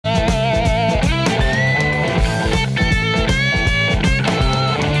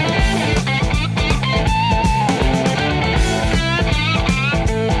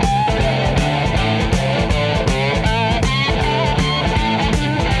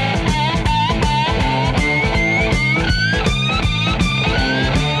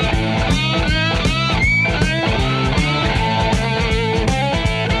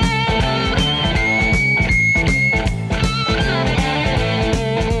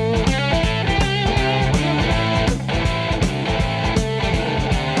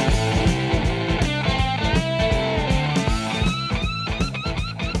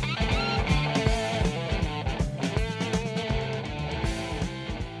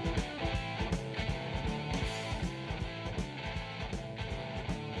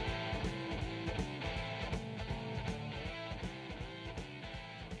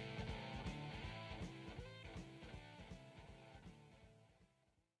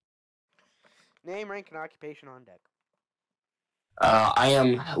Name, rank, and occupation on deck. I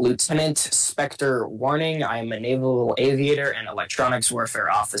am Lieutenant Spectre Warning. I am a naval aviator and electronics warfare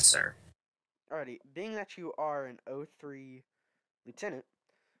officer. Alrighty, being that you are an O3 lieutenant,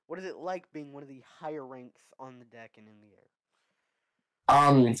 what is it like being one of the higher ranks on the deck and in the air?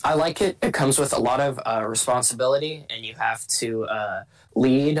 I like it. It comes with a lot of responsibility, and you have to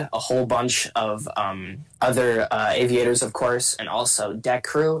lead a whole bunch of other aviators, of course, and also deck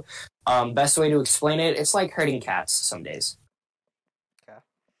crew. Best way to explain it, it's like herding cats some days. Okay.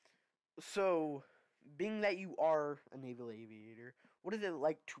 So, being that you are a naval aviator, what is it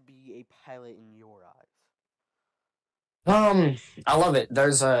like to be a pilot in your eyes? Um, I love it.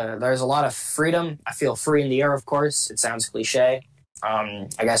 There's a lot of freedom. I feel free in the air, of course. It sounds cliche. I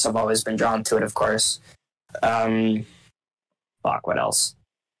guess I've always been drawn to it, of course. Um, fuck, what else?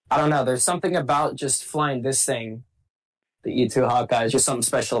 I don't know. There's something about just flying this thing, the E2 Hawkeye. Just something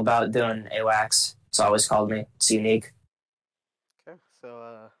special about doing AWACS. It's always called me. It's unique. Okay.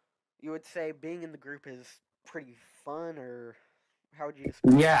 So, you would say being in the group is pretty fun, or how would you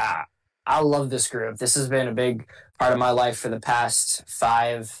describe it? Yeah, I love this group. This has been a big part of my life for the past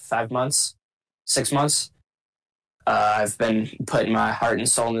five months, 6 months. I've been putting my heart and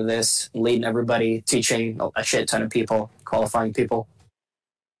soul into this, leading everybody, teaching a shit ton of people, qualifying people.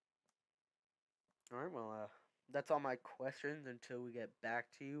 Alright, well, that's all my questions until we get back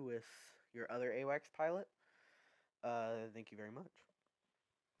to you with your other AWACS pilot. Thank you very much.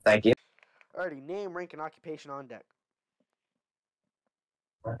 Thank you. Alrighty, name, rank, and occupation on deck.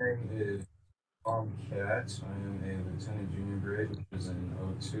 My name is Tom Cat. I am a lieutenant junior grade, which is in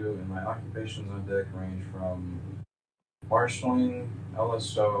O2, and my occupations on deck range from marshaling,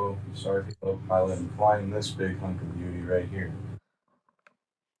 LSO, sorry pilot, and flying this big hunk of beauty right here.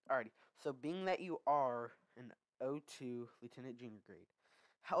 Alrighty, so being that you are an O2 lieutenant junior grade,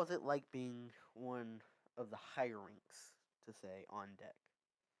 how is it like being one of the higher ranks, to say, on deck?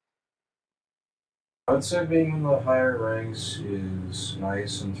 I'd say being in the higher ranks is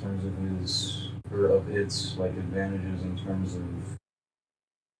nice in terms of its like advantages in terms of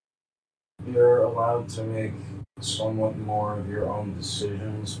you're allowed to make somewhat more of your own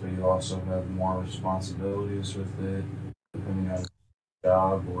decisions, but you also have more responsibilities with it, depending on your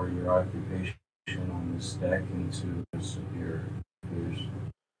job or your occupation on this deck into your peers.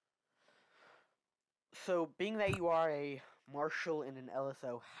 So, being that you are a marshal and an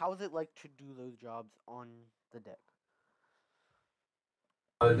LSO, how is it like to do those jobs on the deck?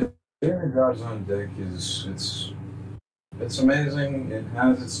 Doing jobs on deck it's amazing. It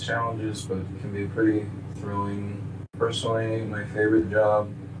has its challenges, but it can be pretty thrilling. Personally, my favorite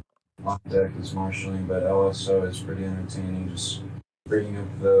job on deck is marshaling, but LSO is pretty entertaining. Just bringing up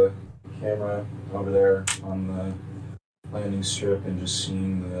the camera over there on the landing strip and just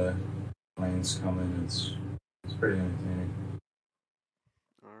seeing the planes coming. It's pretty entertaining.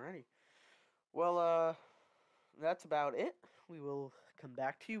 Alrighty. Well, that's about it. We will come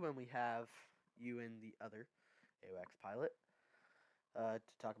back to you when we have you and the other AWACS pilot to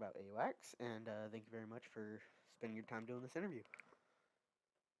talk about AWACS. And thank you very much for spending your time doing this interview.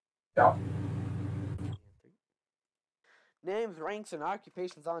 Yeah. Names, ranks, and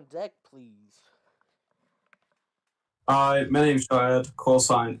occupations on deck, please. Hi, my name's Joed, call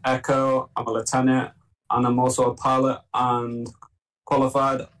sign Echo. I'm a lieutenant, and I'm also a pilot and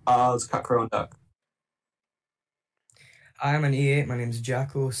qualified as cat crew on deck. I'm an E8. My name's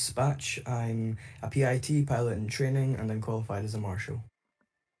Jacko Spatch. I'm a PIT pilot in training, and I'm qualified as a marshal.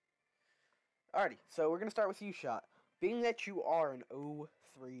 Alrighty, so we're gonna start with you, Shot. Being that you are an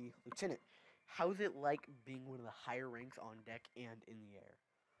O3 lieutenant, how's it like being one of the higher ranks on deck and in the air?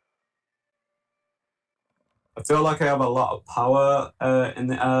 I feel like I have a lot of power in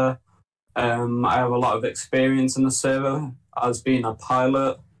the air. I have a lot of experience in the server as being a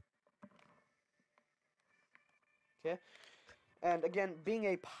pilot. Okay. And again, being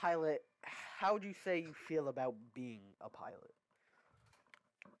a pilot, how would you say you feel about being a pilot?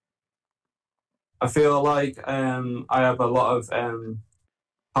 I feel like I have a lot of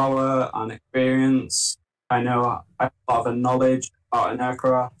power and experience. I know I have a lot of knowledge about an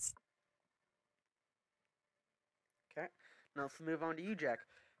aircraft. Okay. Now let's move on to you, Jack.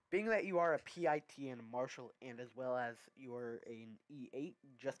 Being that you are a PIT and a marshal, and as well as you are an E8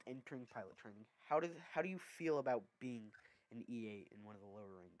 just entering pilot training, how do you feel about being an E8 in one of the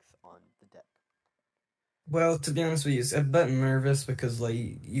lower ranks on the deck? Well, to be honest with you, it's a bit nervous because like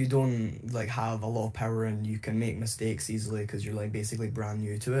you don't like have a lot of power and you can make mistakes easily because you're like basically brand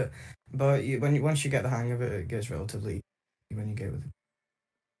new to it. But once you get the hang of it, it gets relatively easy when you get with it.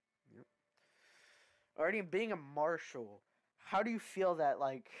 Yep. Already being a marshal, how do you feel that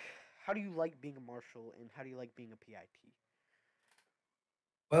like how do you like being a marshal, and how do you like being a PIT?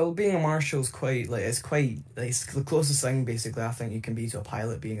 Well, being a marshal's quite like it's the closest thing basically I think you can be to a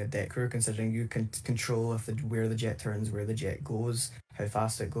pilot being a deck crew, considering you can control where the jet turns, where the jet goes, how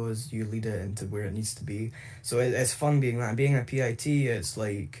fast it goes. You lead it into where it needs to be. So it's fun being that. Being a PIT, it's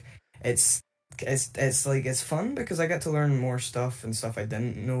like it's it's fun because I get to learn more stuff and stuff I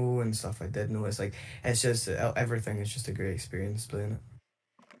didn't know and stuff I did know. It's like it's just everything is just a great experience playing it.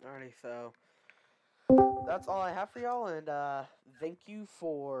 Alrighty, so that's all I have for y'all, and thank you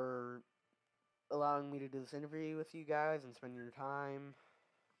for allowing me to do this interview with you guys and spend your time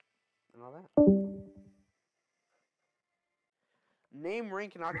and all that. Name,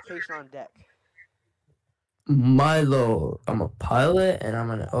 rank, and occupation on deck. Milo, I'm a pilot and I'm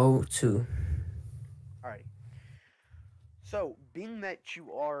an O2. Alrighty. So, being that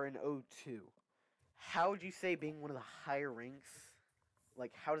you are an O2, how would you say being one of the higher ranks,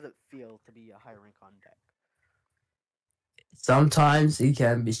 like, how does it feel to be a higher rank on deck? Sometimes it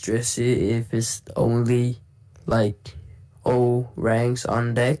can be stressy if it's only like O ranks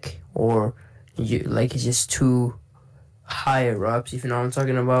on deck, or it's just two higher ups, if you know what I'm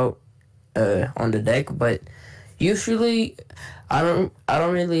talking about, on the deck. But usually I don't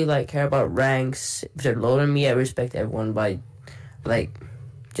really like care about ranks. If they're lower than me, I respect everyone by like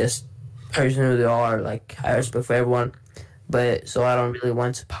just person who they are. Like I respect for everyone, but so I don't really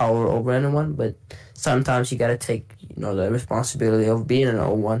want to power over anyone. But sometimes you gotta take the responsibility of being an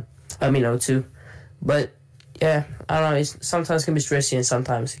O1. I mean O2. But yeah, I don't know. Sometimes it can be stressy and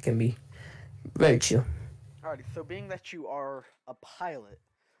sometimes it can be very chill. Alrighty, so being that you are a pilot,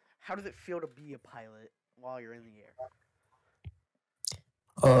 how does it feel to be a pilot while you're in the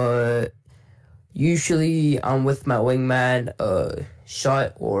air? Usually I'm with my wingman,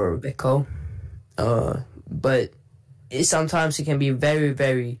 Shot or Vico. But sometimes it can be very,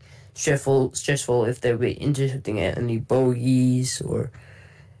 very stressful if they're intercepting any bogeys or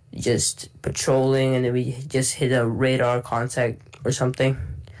just patrolling and then we just hit a radar contact or something.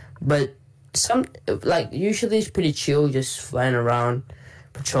 But usually it's pretty chill, just flying around,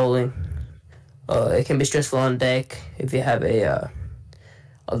 patrolling. It can be stressful on deck if you have a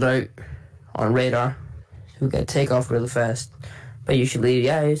alert on radar. We can take off really fast. But usually,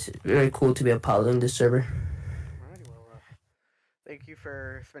 yeah, it's very cool to be a pilot in this server. Alrighty, well, thank you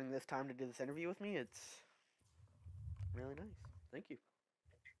for spending this time to do this interview with me. It's really nice. Thank you.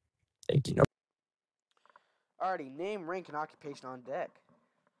 Thank you. Alrighty, name, rank, and occupation on deck.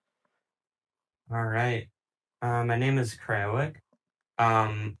 All right. My name is Krawick.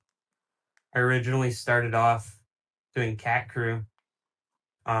 I originally started off doing cat crew,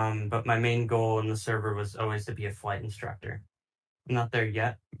 but my main goal in the server was always to be a flight instructor. I'm not there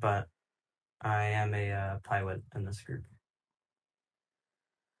yet, but I am a pilot in this group.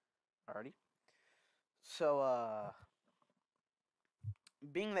 Alrighty. So,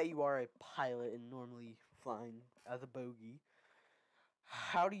 being that you are a pilot and normally flying as a bogey,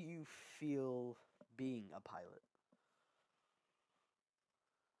 how do you feel being a pilot?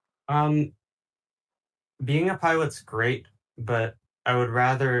 Being a pilot's great, but I would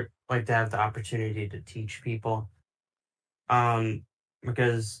rather like to have the opportunity to teach people.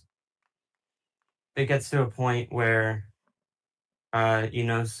 Because it gets to a point where you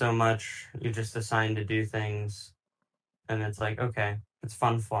know so much, you're just assigned to do things, and it's like, okay, it's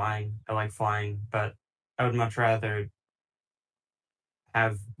fun flying. I like flying, but I would much rather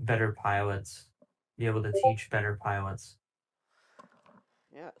have better pilots, be able to teach better pilots.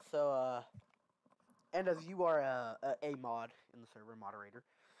 Yeah, so, and as you are a mod in the server, moderator,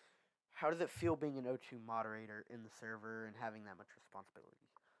 how does it feel being an O2 moderator in the server and having that much responsibility?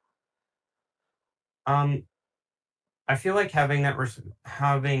 I feel like having that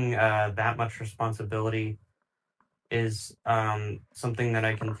that much responsibility is something that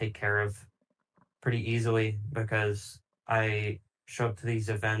I can take care of pretty easily because I show up to these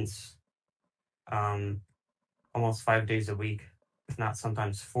events almost 5 days a week, if not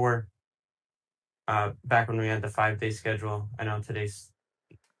sometimes 4. Back when we had the 5-day schedule, I know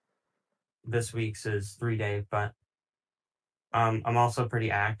this week's is 3-day, but I'm also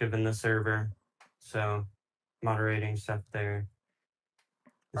pretty active in the server, so moderating stuff there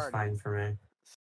is fine for me.